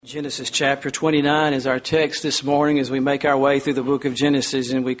Genesis chapter 29 is our text this morning as we make our way through the book of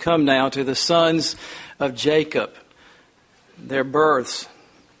Genesis, and we come now to the sons of Jacob, their births.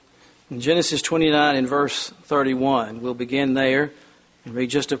 In Genesis 29 and verse 31, we'll begin there and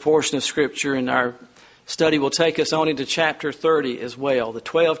read just a portion of Scripture, and our study will take us on into chapter 30 as well, the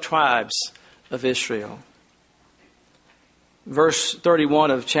 12 tribes of Israel. Verse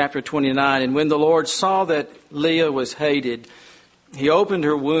 31 of chapter 29, "And when the Lord saw that Leah was hated, He opened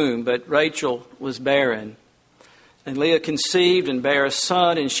her womb, but Rachel was barren. And Leah conceived and bare a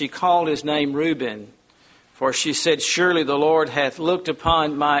son, and she called his name Reuben. For she said, Surely the Lord hath looked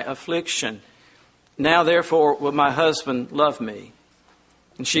upon my affliction. Now therefore will my husband love me.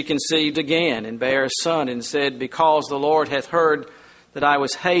 And she conceived again, and bare a son, and said, Because the Lord hath heard that I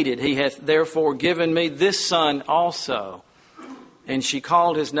was hated, He hath therefore given me this son also. And she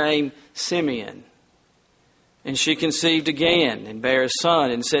called his name Simeon. And she conceived again, and bare a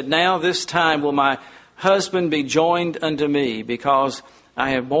son, and said, Now this time will my husband be joined unto me, because I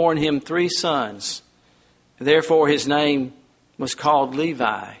have borne him 3 sons. Therefore his name was called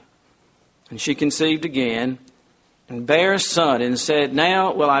Levi. And she conceived again, and bare a son, and said,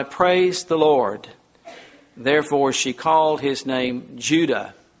 Now will I praise the Lord. Therefore she called his name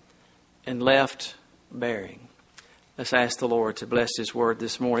Judah, and left bearing." Let's ask the Lord to bless His Word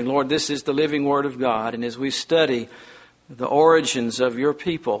this morning. Lord, this is the living Word of God, and as we study the origins of your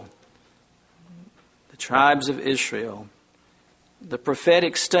people, the tribes of Israel, the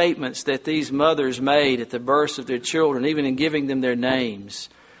prophetic statements that these mothers made at the births of their children, even in giving them their names,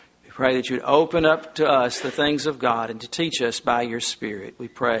 we pray that you'd open up to us the things of God and to teach us by your Spirit. We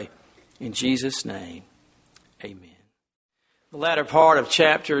pray in Jesus' name. Amen. The latter part of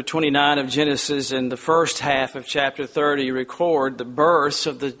chapter 29 of Genesis and the first half of chapter 30 record the births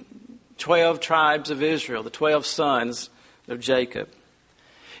of the 12 tribes of Israel, the 12 sons of Jacob.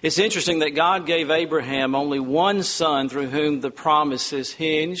 It's interesting that God gave Abraham only one son through whom the promises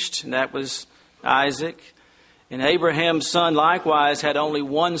hinged, and that was Isaac. And Abraham's son likewise had only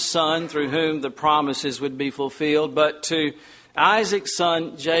one son through whom the promises would be fulfilled. But to Isaac's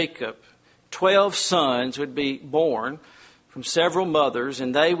son Jacob, 12 sons would be born from several mothers,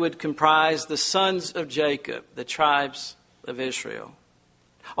 and they would comprise the sons of Jacob, the tribes of Israel.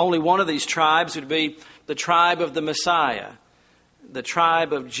 Only one of these tribes would be the tribe of the Messiah, the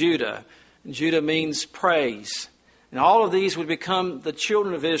tribe of Judah. Judah means praise. And all of these would become the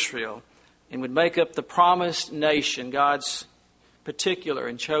children of Israel and would make up the promised nation, God's particular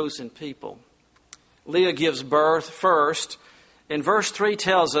and chosen people. Leah gives birth first. And verse 3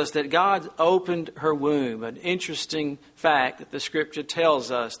 tells us that God opened her womb. An interesting fact that the Scripture tells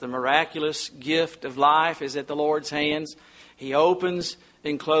us. The miraculous gift of life is at the Lord's hands. He opens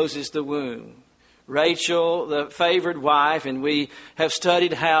and closes the womb. Rachel, the favored wife, and we have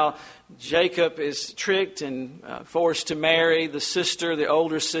studied how Jacob is tricked and forced to marry the sister, the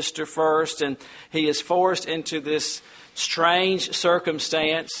older sister first. And he is forced into this strange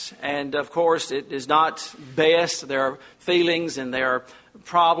circumstance, and of course it is not best. There are feelings and there are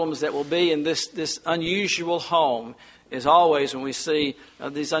problems that will be in this unusual home. As always, when we see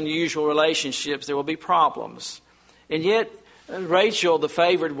these unusual relationships, there will be problems. And yet Rachel, the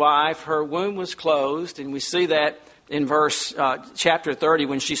favored wife, her womb was closed, and we see that in chapter 30,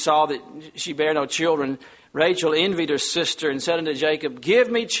 when she saw that she bare no children. Rachel envied her sister and said unto Jacob, Give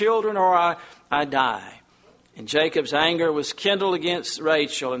me children, or I die. And Jacob's anger was kindled against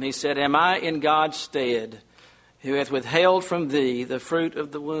Rachel, and he said, Am I in God's stead, who hath withheld from thee the fruit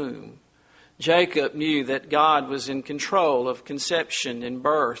of the womb? Jacob knew that God was in control of conception and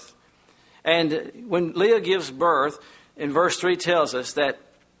birth. And when Leah gives birth, in verse 3 tells us that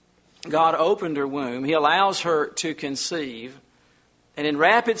God opened her womb. He allows her to conceive. And in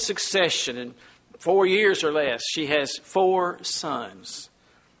rapid succession, in 4 years or less, she has 4 sons.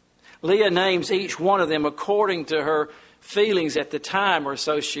 Leah names each one of them according to her feelings at the time, or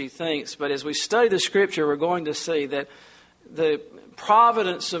so she thinks. But as we study the Scripture, we're going to see that the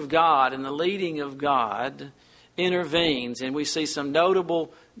providence of God and the leading of God intervenes, and we see some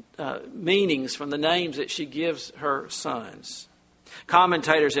notable meanings from the names that she gives her sons.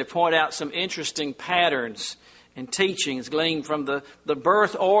 Commentators have pointed out some interesting patterns and teachings gleaned from the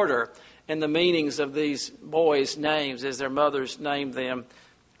birth order and the meanings of these boys' names as their mothers named them.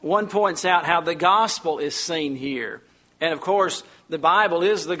 One points out how the gospel is seen here. And of course, the Bible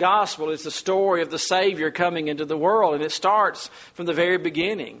is the gospel. It's the story of the Savior coming into the world. And it starts from the very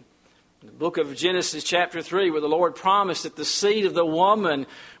beginning. In the book of Genesis chapter 3, where the Lord promised that the seed of the woman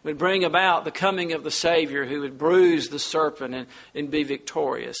would bring about the coming of the Savior, who would bruise the serpent and be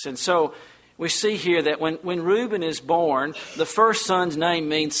victorious. And so we see here that when Reuben is born, the first son's name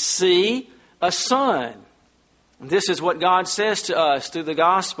means see, a son. This is what God says to us through the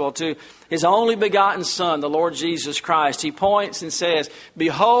gospel, to His only begotten Son, the Lord Jesus Christ. He points and says,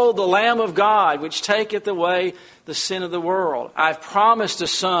 "Behold the Lamb of God, which taketh away the sin of the world. I've promised a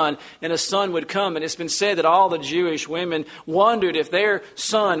son, and a son would come." And it's been said that all the Jewish women wondered if their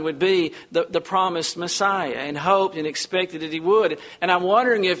son would be the promised Messiah, and hoped and expected that he would. And I'm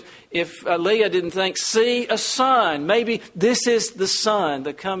wondering if Leah didn't think, see, a son. Maybe this is the son,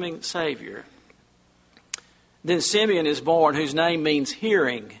 the coming Savior. Then Simeon is born, whose name means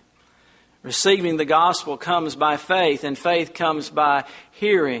hearing. Receiving the gospel comes by faith, and faith comes by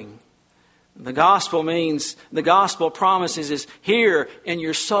hearing. The gospel promises is, hear and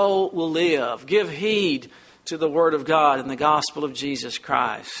your soul will live. Give heed to the word of God and the gospel of Jesus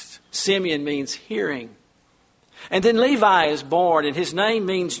Christ. Simeon means hearing. And then Levi is born, and his name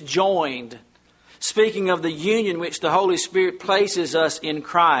means joined. Speaking of the union which the Holy Spirit places us in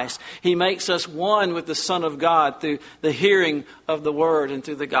Christ. He makes us one with the Son of God through the hearing of the Word and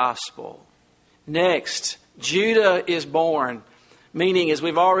through the gospel. Next, Judah is born, meaning, as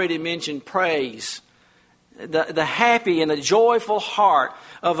we've already mentioned, praise. The happy and the joyful heart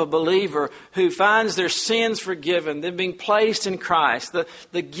of a believer who finds their sins forgiven, them being placed in Christ.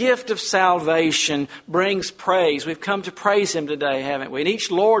 The gift of salvation brings praise. We've come to praise Him today, haven't we? And each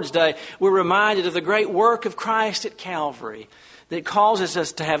Lord's Day, we're reminded of the great work of Christ at Calvary that causes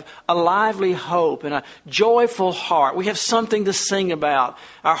us to have a lively hope and a joyful heart. We have something to sing about.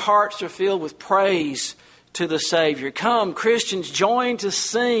 Our hearts are filled with praise to the Savior. Come, Christians, join to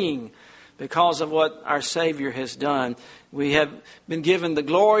sing because of what our Savior has done. We have been given the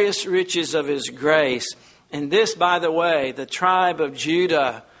glorious riches of His grace. And this, by the way, the tribe of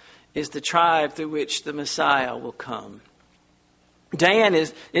Judah is the tribe through which the Messiah will come. Dan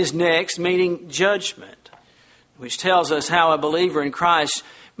is next, meaning judgment, which tells us how a believer in Christ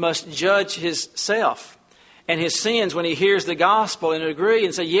must judge himself and his sins when he hears the gospel and agree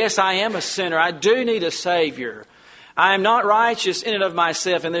and say, yes, I am a sinner. I do need a Savior. I am not righteous in and of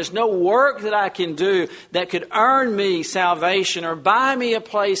myself, and there's no work that I can do that could earn me salvation or buy me a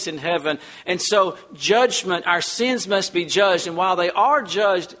place in heaven. And so judgment, our sins must be judged. And while they are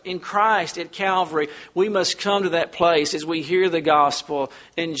judged in Christ at Calvary, we must come to that place as we hear the gospel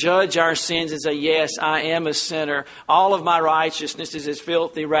and judge our sins and say, yes, I am a sinner. All of my righteousness is as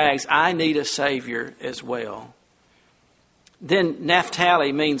filthy rags. I need a Savior as well. Then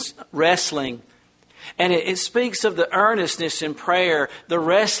Naphtali means wrestling. And it speaks of the earnestness in prayer, the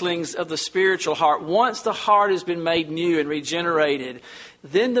wrestlings of the spiritual heart. Once the heart has been made new and regenerated,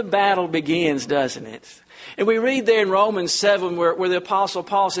 then the battle begins, doesn't it? And we read there in Romans 7 where the Apostle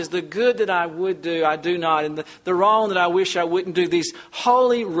Paul says, the good that I would do, I do not. And the wrong that I wish I wouldn't do. These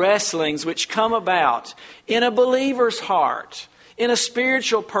holy wrestlings which come about in a believer's heart, in a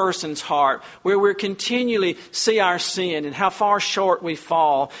spiritual person's heart, where we continually see our sin and how far short we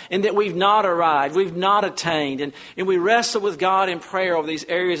fall, and that we've not arrived, we've not attained. And we wrestle with God in prayer over these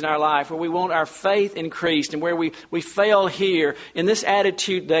areas in our life where we want our faith increased and where we fail here, in this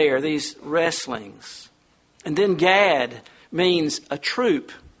attitude there, these wrestlings. And then Gad means a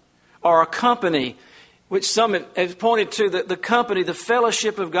troop or a company, which some have pointed to the company, the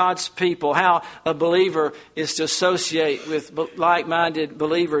fellowship of God's people, how a believer is to associate with like-minded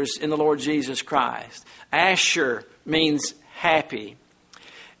believers in the Lord Jesus Christ. Asher means happy.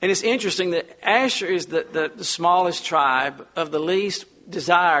 And it's interesting that Asher is the smallest tribe, of the least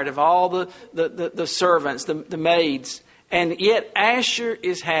desired of all the servants, the maids. And yet Asher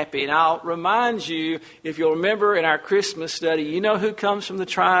is happy. And I'll remind you, if you'll remember in our Christmas study, you know who comes from the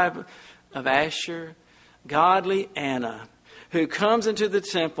tribe of Asher? Godly Anna, who comes into the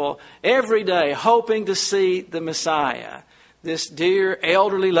temple every day hoping to see the Messiah. This dear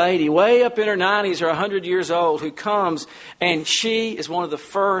elderly lady, way up in her 90s or 100 years old, who comes, and she is one of the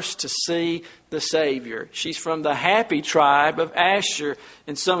first to see the Savior. She's from the happy tribe of Asher.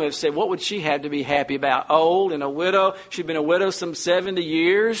 And some have said, what would she have to be happy about? Old and a widow. She'd been a widow some 70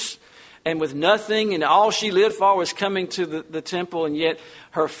 years. And with nothing, and all she lived for was coming to the temple, and yet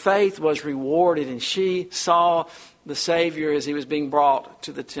her faith was rewarded, and she saw the Savior as He was being brought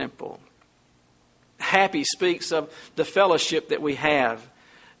to the temple. Happy speaks of the fellowship that we have.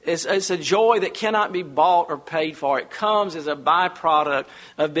 It's a joy that cannot be bought or paid for. It comes as a byproduct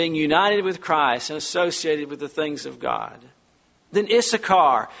of being united with Christ and associated with the things of God. Then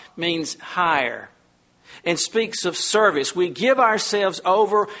Issachar means higher, and speaks of service. We give ourselves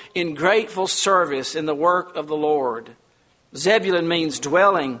over in grateful service in the work of the Lord. Zebulun means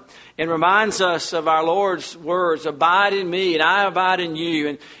dwelling and reminds us of our Lord's words, abide in me and I abide in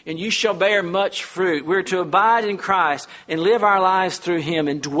you, and you shall bear much fruit. We're to abide in Christ and live our lives through Him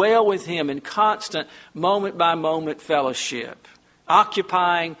and dwell with Him in constant moment-by-moment fellowship,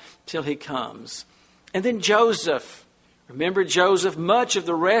 occupying till He comes. And then Joseph. Remember Joseph. Much of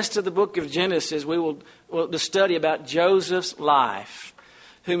the rest of the book of Genesis we will study about Joseph's life,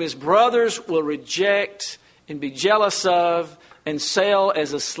 whom his brothers will reject and be jealous of and sell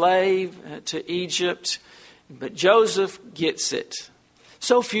as a slave to Egypt. But Joseph gets it.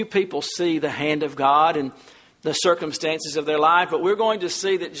 So few people see the hand of God in the circumstances of their life, but we're going to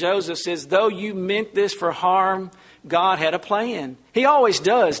see that Joseph says, though you meant this for harm, God had a plan. He always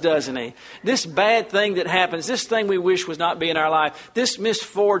does, doesn't He? This bad thing that happens, this thing we wish was not be in our life, this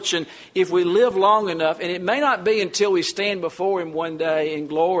misfortune, if we live long enough, and it may not be until we stand before Him one day in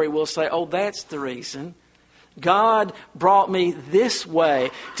glory, we'll say, oh, that's the reason. God brought me this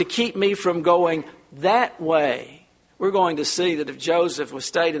way to keep me from going that way. We're going to see that if Joseph was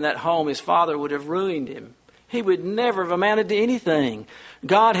stayed in that home, his father would have ruined him. He would never have amounted to anything.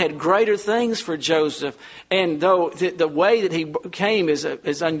 God had greater things for Joseph. And though the way that he came is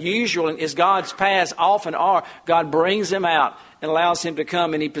unusual, and as God's paths often are, God brings him out and allows him to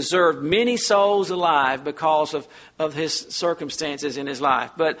come. And He preserved many souls alive because of his circumstances in his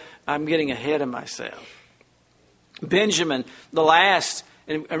life. But I'm getting ahead of myself. Benjamin, the last,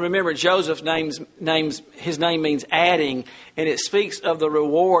 and remember Joseph's his name means adding, and it speaks of the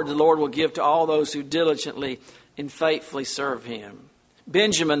reward the Lord will give to all those who diligently and faithfully serve Him.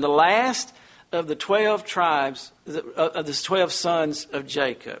 Benjamin, the last of the 12 tribes, of the 12 sons of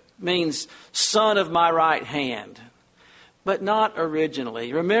Jacob, means son of my right hand, but not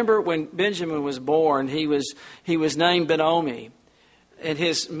originally. Remember when Benjamin was born, he was named Ben-Oni. And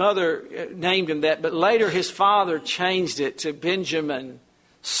his mother named him that, but later his father changed it to Benjamin,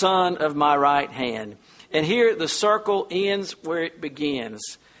 son of my right hand. And here the circle ends where it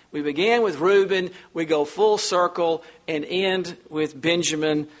begins. We began with Reuben, we go full circle and end with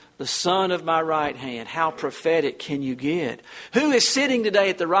Benjamin, the son of my right hand. How prophetic can you get? Who is sitting today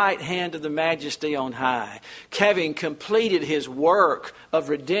at the right hand of the Majesty on high, having completed His work of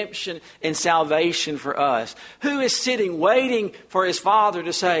redemption and salvation for us? Who is sitting waiting for His Father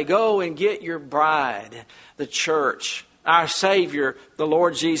to say, go and get your bride, the church, our Savior, the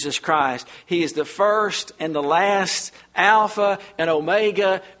Lord Jesus Christ. He is the first and the last, Alpha and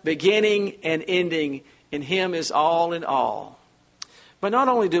Omega, beginning and ending. In Him is all in all. But not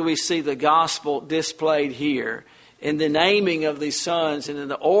only do we see the gospel displayed here in the naming of these sons and in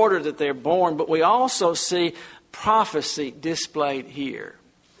the order that they're born, but we also see prophecy displayed here.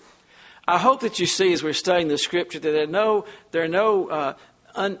 I hope that you see as we're studying the Scripture that there are no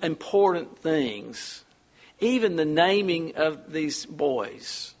unimportant things. Even the naming of these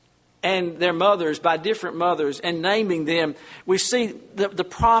boys and their mothers by different mothers and naming them, we see the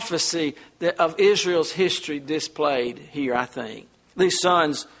prophecy of Israel's history displayed here, I think. These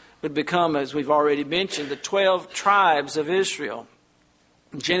sons would become, as we've already mentioned, the 12 tribes of Israel.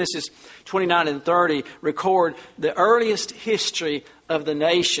 Genesis 29 and 30 record the earliest history of the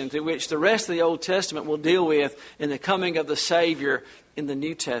nation, through which the rest of the Old Testament will deal with in the coming of the Savior in the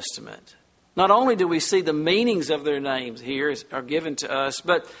New Testament. Not only do we see the meanings of their names here are given to us,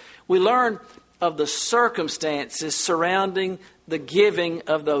 but we learn of the circumstances surrounding the giving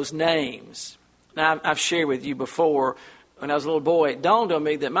of those names. Now, I've shared with you before, when I was a little boy, it dawned on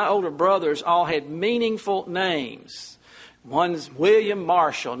me that my older brothers all had meaningful names. One's William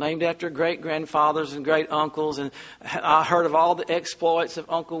Marshall, named after great-grandfathers and great-uncles. And I heard of all the exploits of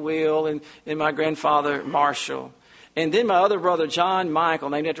Uncle Will and my grandfather Marshall. And then my other brother, John Michael,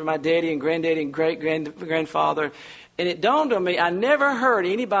 named after my daddy and granddaddy and great-grandfather. And it dawned on me, I never heard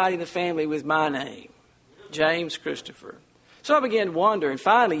anybody in the family with my name, James Christopher. So I began to wonder, and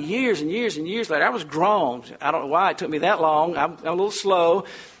finally, years and years and years later, I was grown. I don't know why it took me that long. I'm a little slow.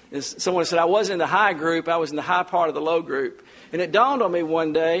 As someone said, I wasn't in the high group. I was in the high part of the low group. And it dawned on me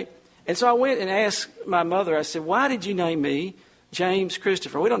one day. And so I went and asked my mother, I said, why did you name me James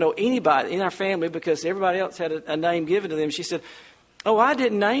Christopher? We don't know anybody in our family because everybody else had a name given to them. She said, oh, I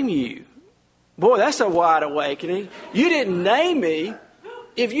didn't name you. Boy, that's a wide awakening. You didn't name me.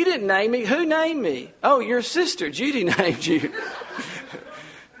 If you didn't name me, who named me? Oh, your sister, Judy, named you.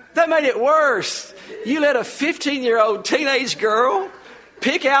 That made it worse. You let a 15-year-old teenage girl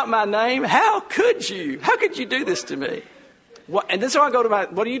pick out my name? How could you? How could you do this to me? And then so I go to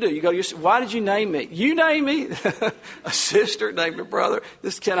what do? You go, why did you name me? You name me? A sister named a brother?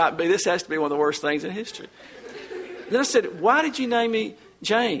 This cannot be. This has to be one of the worst things in history. Then I said, why did you name me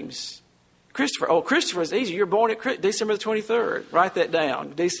James? Christopher. Oh, Christopher is easy. You're born at December the 23rd. Write that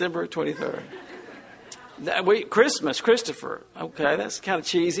down. December 23rd. Christmas, Christopher. Okay, that's kind of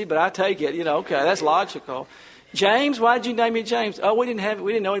cheesy, but I take it. Okay, that's logical. James, why did you name me James? Oh, we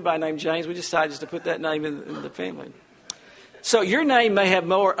didn't know anybody named James. We decided just to put that name in the family. So your name may have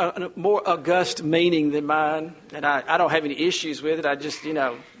more august meaning than mine, and I don't have any issues with it. I just,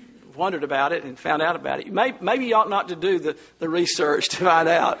 wondered about it and found out about it. Maybe you ought not to do the research to find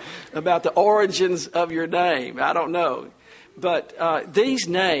out about the origins of your name. I don't know. But these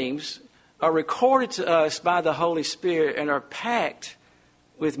names are recorded to us by the Holy Spirit and are packed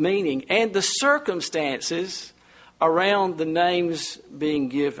with meaning and the circumstances around the names being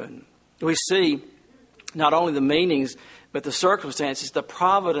given. We see not only the meanings, but the circumstances, the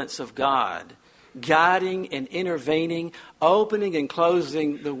providence of God, guiding and intervening, opening and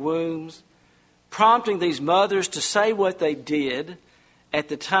closing the wombs, prompting these mothers to say what they did at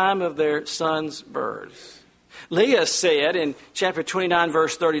the time of their son's birth. Leah said in chapter 29,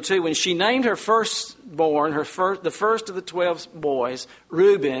 verse 32, when she named her firstborn, the first of the 12 boys,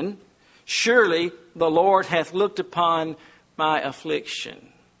 Reuben, surely the Lord hath looked upon my affliction.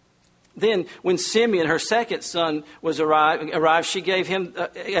 Then, when Simeon, her second son, arrived, she gave him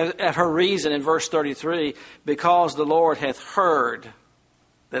her reason in verse 33, because the Lord hath heard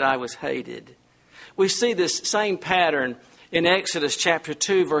that I was hated. We see this same pattern in Exodus chapter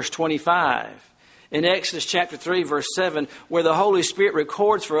 2, verse 25. In Exodus chapter 3, verse 7, where the Holy Spirit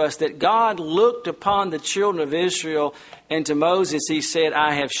records for us that God looked upon the children of Israel, and to Moses he said,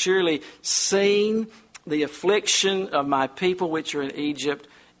 I have surely seen the affliction of my people which are in Egypt.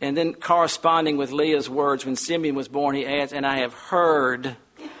 And then corresponding with Leah's words, when Simeon was born, he adds, and I have heard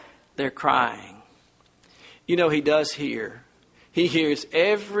their crying. He does hear. He hears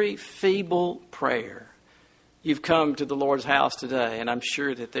every feeble prayer. You've come to the Lord's house today, and I'm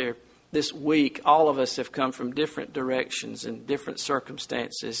sure that this week, all of us have come from different directions and different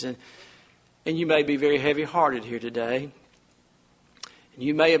circumstances. And you may be very heavy-hearted here today.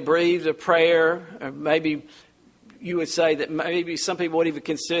 You may have breathed a prayer, or maybe you would say that maybe some people would even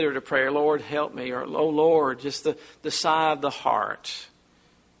consider it a prayer, Lord, help me, or, oh, Lord, just the sigh of the heart.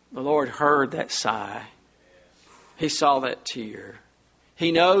 The Lord heard that sigh. He saw that tear.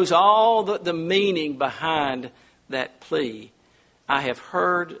 He knows all the meaning behind that plea. I have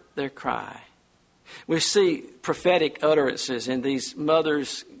heard their cry. We see prophetic utterances in these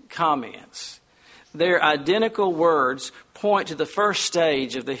mothers' comments. Their identical words point to the first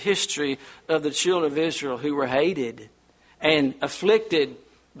stage of the history of the children of Israel who were hated and afflicted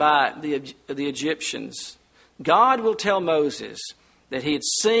by the Egyptians. God will tell Moses that he had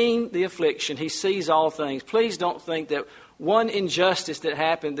seen the affliction. He sees all things. Please don't think that one injustice that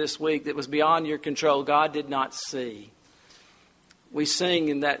happened this week that was beyond your control, God did not see. We sing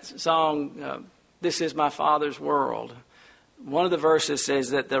in that song, This is my Father's world. One of the verses says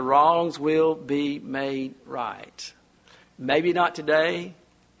that the wrongs will be made right. Maybe not today,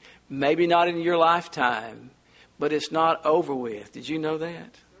 maybe not in your lifetime, but it's not over with. Did you know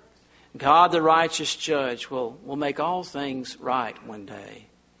that? God, the righteous judge, will make all things right one day.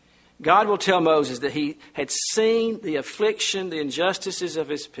 God will tell Moses that he had seen the affliction, the injustices of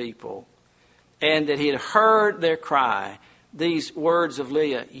his people, and that he had heard their cry, these words of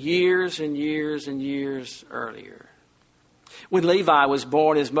Leah, years and years and years earlier. When Levi was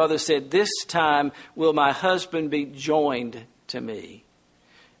born, his mother said, this time will my husband be joined to me.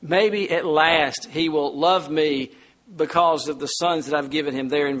 Maybe at last he will love me because of the sons that I've given him,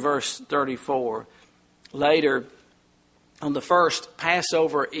 there in verse 34. Later, on the first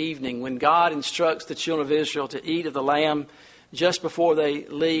Passover evening, when God instructs the children of Israel to eat of the lamb just before they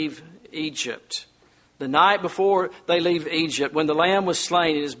leave Egypt, the night before they leave Egypt, when the lamb was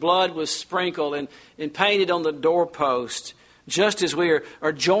slain and his blood was sprinkled and painted on the doorpost, just as we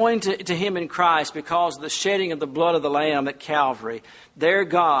are joined to him in Christ because of the shedding of the blood of the lamb at Calvary, there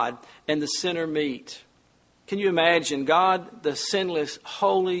God and the sinner meet. Can you imagine God, the sinless,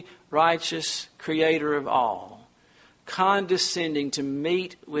 holy, righteous creator of all, condescending to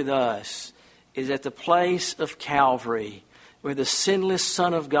meet with us is at the place of Calvary, where the sinless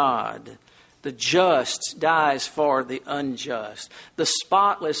Son of God, the just, dies for the unjust. The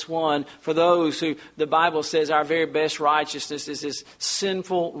spotless one for those who, the Bible says, our very best righteousness is his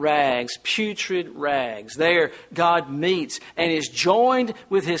sinful rags, putrid rags. There, God meets and is joined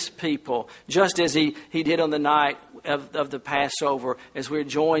with his people, just as he did on the night of the Passover, as we're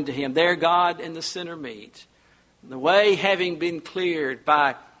joined to him. There, God and the sinner meet. The way having been cleared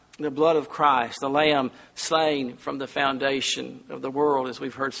by the blood of Christ, the Lamb slain from the foundation of the world, as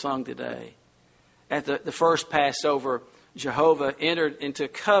we've heard sung today. At the first Passover, Jehovah entered into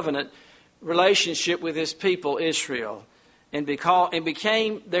covenant relationship with his people, Israel, and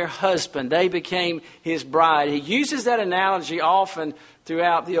became their husband. They became his bride. He uses that analogy often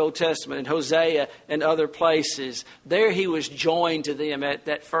throughout the Old Testament, in Hosea and other places. There he was joined to them at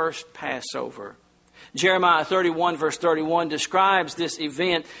that first Passover. Jeremiah 31 verse 31 describes this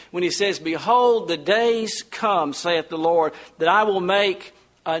event when he says, "Behold, the days come, saith the Lord, that I will make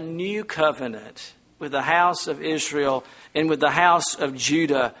a new covenant with the house of Israel and with the house of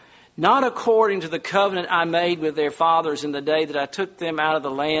Judah, not according to the covenant I made with their fathers in the day that I took them out of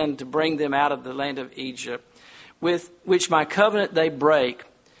the land to bring them out of the land of Egypt, with which my covenant they break,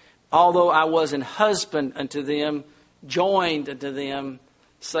 although I was an husband unto them, joined unto them,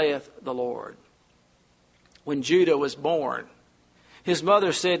 saith the Lord." When Judah was born, his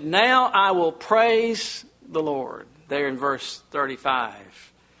mother said, "Now I will praise the Lord," there in verse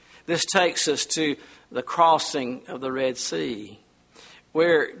 35. This takes us to the crossing of the Red Sea,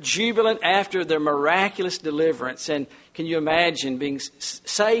 where jubilant after their miraculous deliverance, and can you imagine being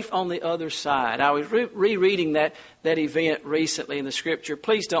safe on the other side? I was rereading that event recently in the Scripture.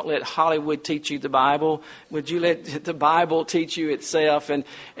 Please don't let Hollywood teach you the Bible. Would you let the Bible teach you itself, and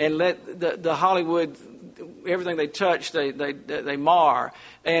let the Hollywood, everything they touch, they mar.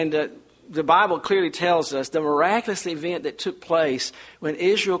 And the Bible clearly tells us the miraculous event that took place when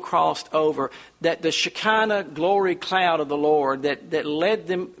Israel crossed over, that the Shekinah glory cloud of the Lord that led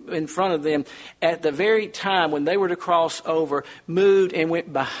them in front of them at the very time when they were to cross over, moved and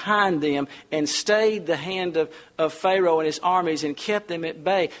went behind them and stayed the hand of Pharaoh and his armies and kept them at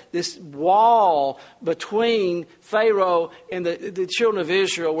bay. This wall between Pharaoh and the children of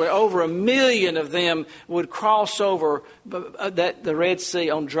Israel, where over 1 million of them would cross over the Red Sea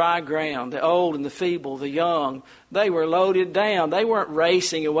on dry ground, the old and the feeble, the young. They were loaded down. They weren't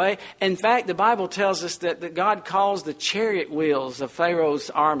racing away. In fact, the Bible tells us that God caused the chariot wheels of Pharaoh's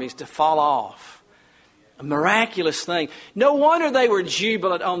armies to fall off. A miraculous thing. No wonder they were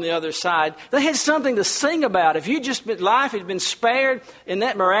jubilant on the other side. They had something to sing about. If life had been spared in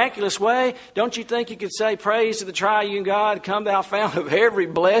that miraculous way, don't you think you could say, "Praise to the triune God, come thou fount of every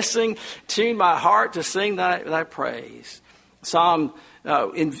blessing, tune my heart to sing thy praise."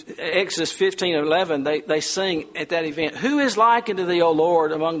 In Exodus 15:11, they sing at that event, "Who is like unto thee, O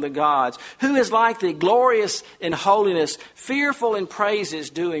Lord, among the gods? Who is like thee, glorious in holiness, fearful in praises,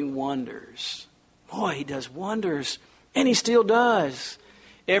 doing wonders?" Boy, he does wonders, and he still does.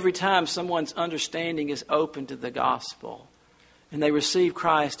 Every time someone's understanding is open to the gospel and they receive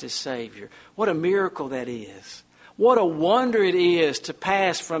Christ as Savior. What a miracle that is. What a wonder it is to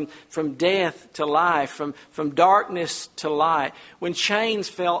pass from death to life, from darkness to light. When chains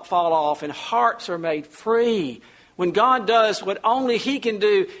fall off and hearts are made free. When God does what only He can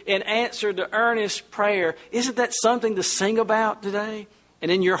do in answer to earnest prayer. Isn't that something to sing about today? And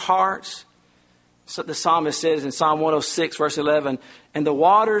in your hearts? So the psalmist says in Psalm 106 verse 11, "And the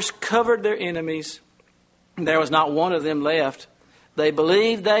waters covered their enemies, and there was not one of them left. They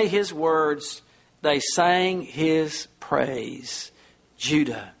believed His words. They sang His praise."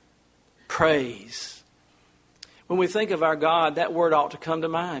 Judah, praise. When we think of our God, that word ought to come to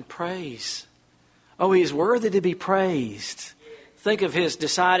mind, praise. Oh, He is worthy to be praised. Think of His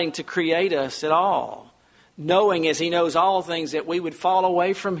deciding to create us at all, knowing as He knows all things that we would fall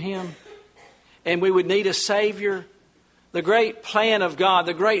away from Him and we would need a Savior. The great plan of God,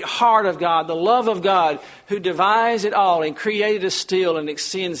 the great heart of God, the love of God who devised it all and created us still and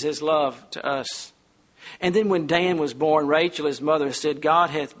extends His love to us. And then when Dan was born, Rachel, his mother, said,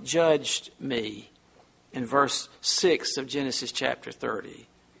 "God hath judged me," in verse 6 of Genesis chapter 30.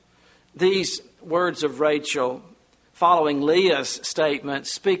 These words of Rachel, following Leah's statement,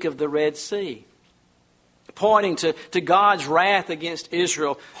 speak of the Red Sea, pointing to God's wrath against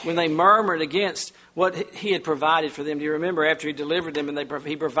Israel when they murmured against what He had provided for them. Do you remember after He delivered them and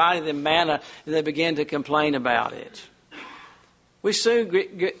He provided them manna and they began to complain about it? We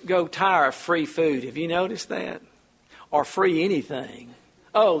soon go tired of free food. Have you noticed that? Or free anything.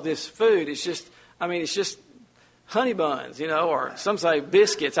 Oh, this food is just, it's just honey buns, or some say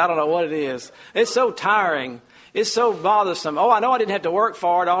biscuits. I don't know what it is. It's so tiring. It's so bothersome. Oh, I know I didn't have to work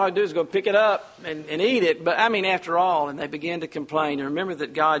for it. All I do is go pick it up and eat it. But after all, and they began to complain. And remember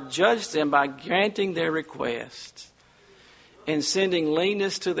that God judged them by granting their request and sending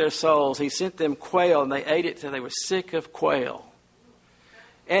leanness to their souls. He sent them quail, and they ate it till they were sick of quail.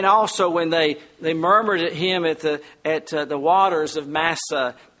 And also when they murmured at Him at the waters of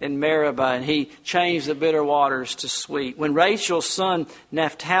Massah and Meribah, and He changed the bitter waters to sweet. When Rachel's son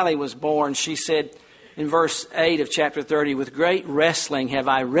Naphtali was born, she said in verse 8 of chapter 30, "With great wrestling have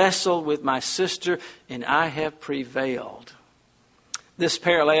I wrestled with my sister, and I have prevailed." This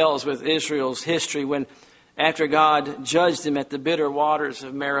parallels with Israel's history when, after God judged them at the bitter waters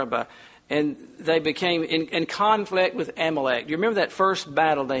of Meribah, and they became in conflict with Amalek. Do you remember that first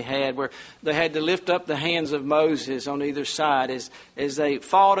battle they had where they had to lift up the hands of Moses on either side as they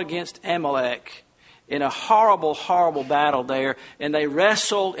fought against Amalek in a horrible, horrible battle there, and they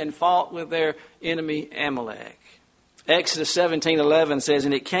wrestled and fought with their enemy Amalek. Exodus 17:11 says,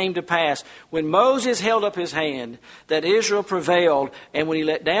 "And it came to pass, when Moses held up his hand, that Israel prevailed, and when he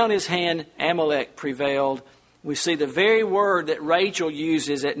let down his hand, Amalek prevailed." We see the very word that Rachel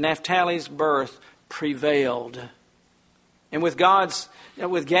uses at Naphtali's birth, prevailed. And with Gad's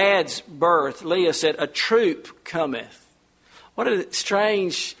birth, Leah said, "A troop cometh." What a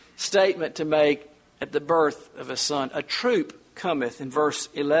strange statement to make at the birth of a son. A troop cometh in verse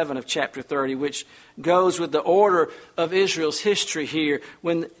 11 of chapter 30, which goes with the order of Israel's history here.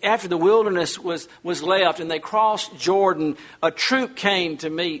 When after the wilderness was left and they crossed Jordan, a troop came to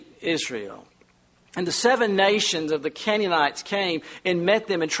meet Israel. And the 7 nations of the Canaanites came and met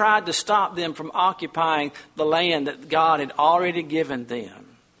them and tried to stop them from occupying the land that God had already given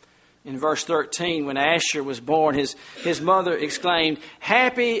them. In verse 13, when Asher was born, his mother exclaimed,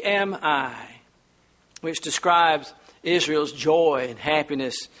 "Happy am I," which describes Israel's joy and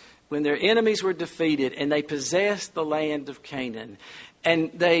happiness when their enemies were defeated and they possessed the land of Canaan.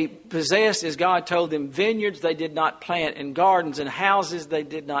 And they possessed, as God told them, vineyards they did not plant, and gardens and houses they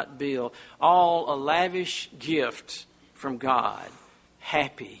did not build. All a lavish gift from God.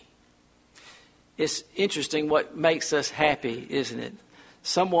 Happy. It's interesting what makes us happy, isn't it?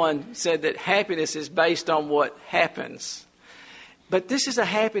 Someone said that happiness is based on what happens. But this is a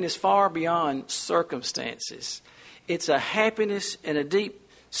happiness far beyond circumstances. It's a happiness and a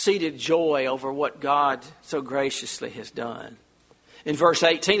deep-seated joy over what God so graciously has done. In verse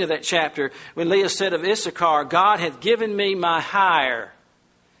 18 of that chapter, when Leah said of Issachar, "God hath given me my hire."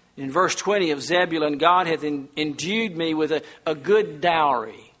 In verse 20 of Zebulun, "God hath endued me with a good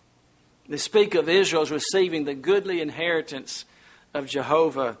dowry." They speak of Israel's receiving the goodly inheritance of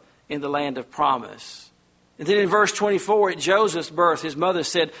Jehovah in the land of promise. And then in verse 24, at Joseph's birth, his mother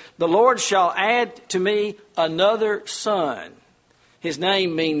said, "The Lord shall add to me another son." His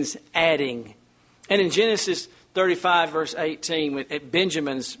name means adding. And in Genesis 35, verse 18, at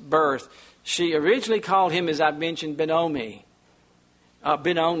Benjamin's birth, she originally called him, as I mentioned, Benoni,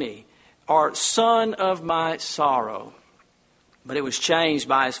 or son of my sorrow. But it was changed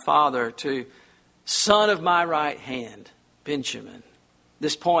by his father to son of my right hand, Benjamin.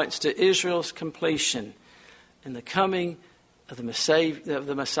 This points to Israel's completion and the coming of the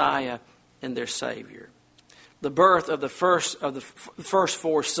Messiah and their Savior. The birth of the first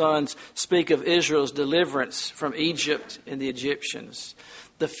 4 sons speak of Israel's deliverance from Egypt and the Egyptians.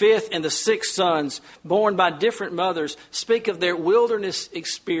 The 5th and the 6th sons, born by different mothers, speak of their wilderness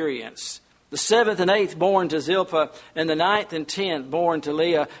experience. The 7th and 8th, born to Zilpah, and the 9th and 10th, born to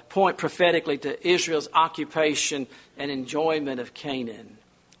Leah, point prophetically to Israel's occupation and enjoyment of Canaan.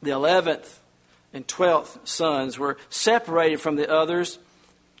 The 11th and 12th sons were separated from the others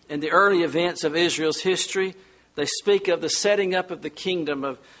in the early events of Israel's history. They speak of the setting up of the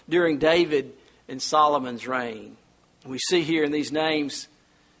kingdom during David and Solomon's reign. We see here in these names,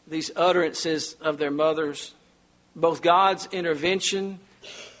 these utterances of their mothers, both God's intervention,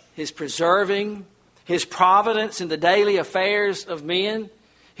 His preserving, His providence in the daily affairs of men.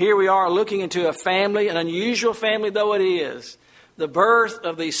 Here we are looking into a family, an unusual family though it is. The birth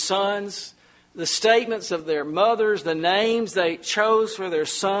of these sons, the statements of their mothers, the names they chose for their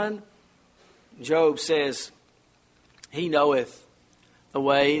son. Job says, "He knoweth the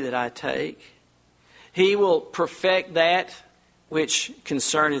way that I take. He will perfect that which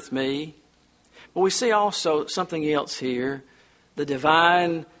concerneth me." But we see also something else here, the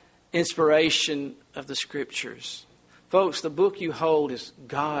divine inspiration of the Scriptures. Folks, the book you hold is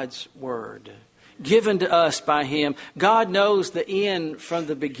God's Word, given to us by Him. God knows the end from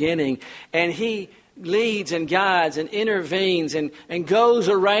the beginning, and He leads and guides and intervenes and goes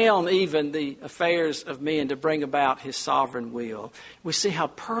around even the affairs of men to bring about His sovereign will. We see how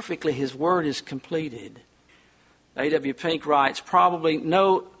perfectly His Word is completed. A.W. Pink writes, "Probably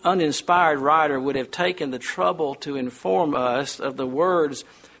no uninspired writer would have taken the trouble to inform us of the words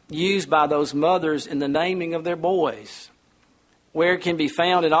used by those mothers in the naming of their boys. Where can be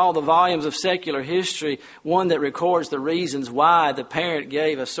found in all the volumes of secular history one that records the reasons why the parent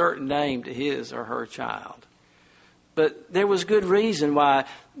gave a certain name to his or her child? But there was good reason why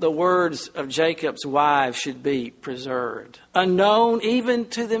the words of Jacob's wives should be preserved, unknown even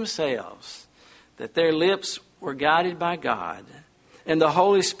to themselves, that their lips were guided by God, and the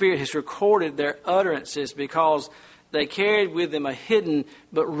Holy Spirit has recorded their utterances because They carried with them a hidden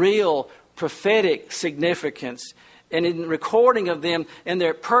but real prophetic significance. And in recording of them and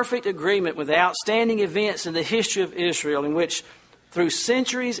their perfect agreement with the outstanding events in the history of Israel, in which through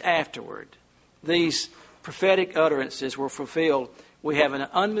centuries afterward these prophetic utterances were fulfilled, we have an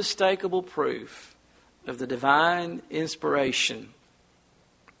unmistakable proof of the divine inspiration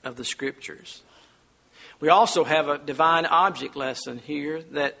of the Scriptures. We also have a divine object lesson here,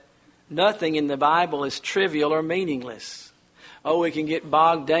 that nothing in the Bible is trivial or meaningless. Oh, we can get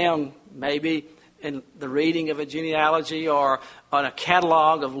bogged down maybe in the reading of a genealogy or on a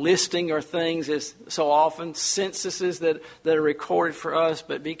catalog of listing or things, as so often censuses that are recorded for us.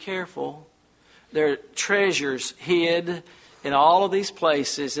 But be careful. There are treasures hid in all of these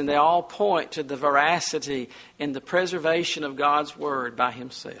places, and they all point to the veracity and the preservation of God's Word by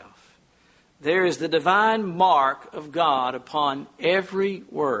Himself. There is the divine mark of God upon every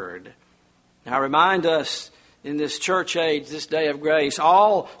word. Now, I remind us in this church age, this day of grace,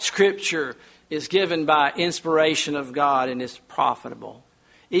 all Scripture is given by inspiration of God and is profitable.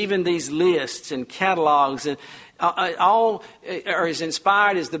 Even these lists and catalogs, and all are as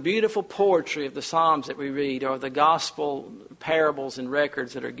inspired as the beautiful poetry of the Psalms that we read, or the gospel parables and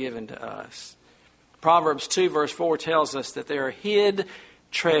records that are given to us. Proverbs 2 verse 4 tells us that there are hid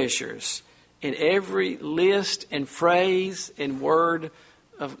treasures in every list and phrase and word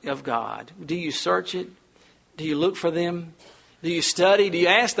of God. Do you search it? Do you look for them? Do you study? Do you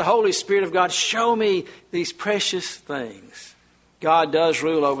ask the Holy Spirit of God, show me these precious things? God does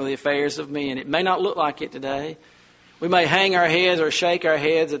rule over the affairs of men. It may not look like it today. We may hang our heads or shake our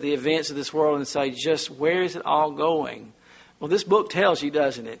heads at the events of this world and say, just where is it all going? Well, this book tells you,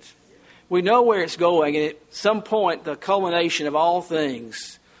 doesn't it? We know where it's going, and at some point the culmination of all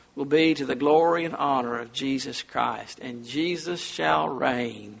things will be to the glory and honor of Jesus Christ. And Jesus shall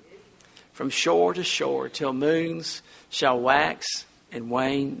reign from shore to shore till moons shall wax and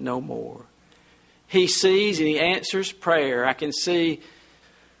wane no more. He sees and He answers prayer. I can see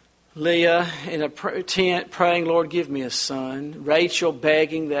Leah in a tent praying, Lord, give me a son. Rachel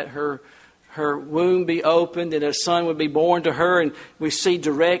begging that her womb be opened and a son would be born to her. And we see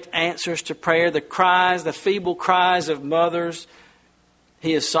direct answers to prayer. The cries, the feeble cries of mothers.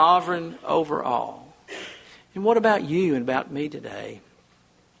 He is sovereign over all. And what about you and about me today?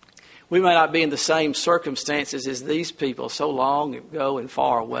 We may not be in the same circumstances as these people so long ago and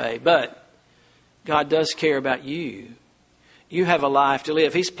far away, but God does care about you. You have a life to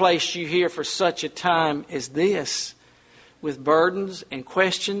live. He's placed you here for such a time as this, with burdens and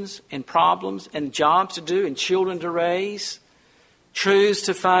questions and problems and jobs to do and children to raise, truths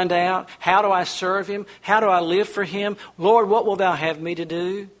to find out. How do I serve Him? How do I live for Him? Lord, what will Thou have me to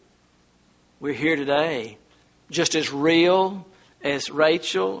do? We're here today, just as real as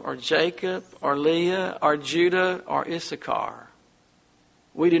Rachel or Jacob or Leah or Judah or Issachar.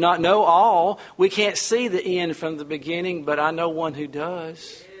 We do not know all. We can't see the end from the beginning, but I know one who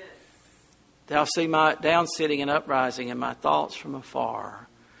does. Thou see my downsitting and uprising and my thoughts from afar.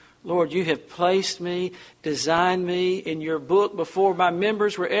 Lord, you have placed me, designed me in your book before my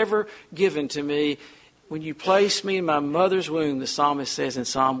members were ever given to me. When you placed me in my mother's womb, the psalmist says in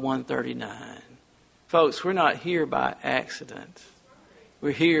Psalm 139. Folks, we're not here by accident.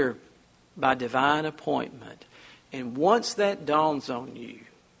 We're here by divine appointment. And once that dawns on you,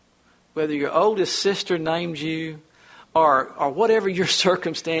 whether your oldest sister named you or whatever your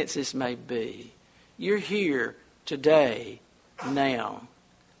circumstances may be, you're here today, now,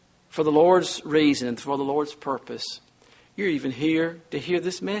 for the Lord's reason and for the Lord's purpose. You're even here to hear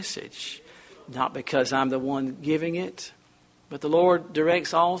this message. Not because I'm the one giving it, but the Lord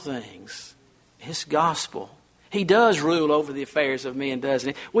directs all things. His gospel. He does rule over the affairs of men,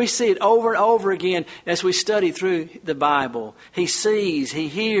 doesn't He? We see it over and over again as we study through the Bible. He sees, He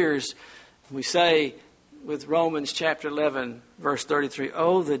hears. We say with Romans chapter 11, verse 33,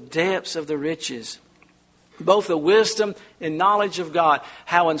 oh, the depths of the riches, both the wisdom and knowledge of God.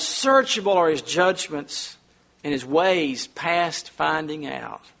 How unsearchable are His judgments and His ways past finding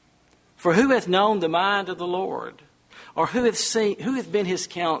out. For who hath known the mind of the Lord? Or who hath been His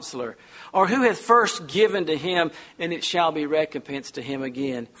counselor? Or who hath first given to Him, and it shall be recompensed to Him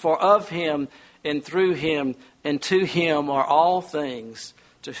again? For of Him, and through Him, and to Him are all things,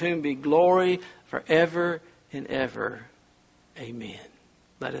 to whom be glory forever and ever. Amen.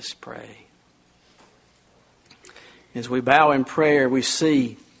 Let us pray. As we bow in prayer, we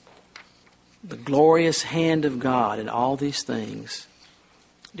see the glorious hand of God in all these things.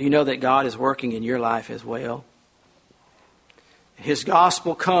 Do you know that God is working in your life as well? His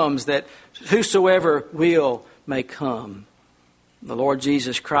gospel comes that whosoever will may come. The Lord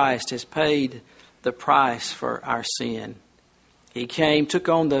Jesus Christ has paid the price for our sin. He came, took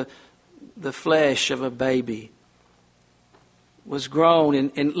on the flesh of a baby, was grown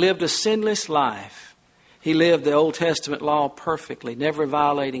and lived a sinless life. He lived the Old Testament law perfectly, never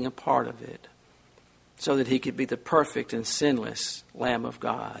violating a part of it, so that he could be the perfect and sinless Lamb of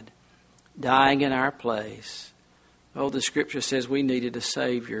God, dying in our place. Oh, the Scripture says we needed a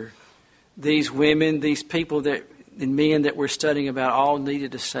Savior. These women, these people and men that we're studying about all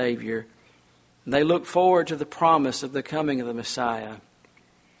needed a Savior. And they looked forward to the promise of the coming of the Messiah.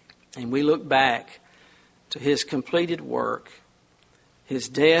 And we look back to His completed work, His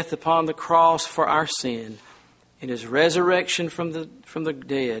death upon the cross for our sin, and His resurrection from the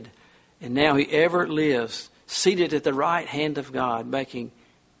dead. And now He ever lives, seated at the right hand of God, making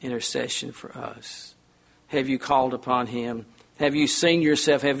intercession for us. Have you called upon Him? Have you seen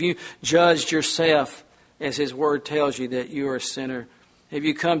yourself? Have you judged yourself as His Word tells you that you are a sinner? Have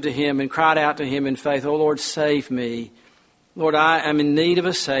you come to Him and cried out to Him in faith, "Oh Lord, save me. Lord, I am in need of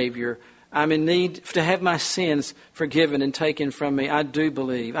a Savior. I'm in need to have my sins forgiven and taken from me. I do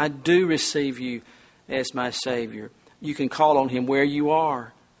believe. I do receive you as my Savior." You can call on Him where you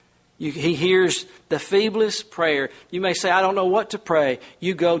are. He hears the feeblest prayer. You may say, "I don't know what to pray."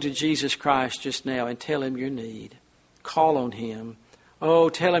 You go to Jesus Christ just now and tell Him your need. Call on Him. Oh,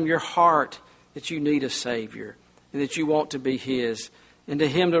 tell Him your heart that you need a Savior and that you want to be His, and to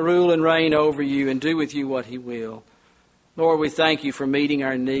Him to rule and reign over you and do with you what He will. Lord, we thank You for meeting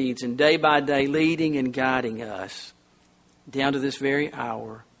our needs and day by day leading and guiding us down to this very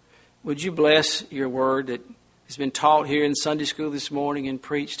hour. Would You bless Your word that has been taught here in Sunday school this morning and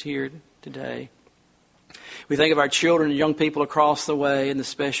preached here today. We think of our children and young people across the way and the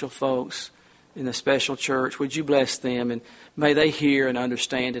special folks in the special church. Would You bless them, and may they hear and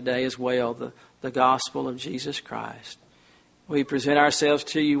understand today as well the gospel of Jesus Christ. We present ourselves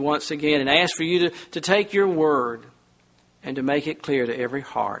to You once again and ask for You to take Your word and to make it clear to every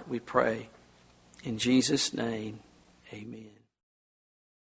heart, we pray. In Jesus' name, amen.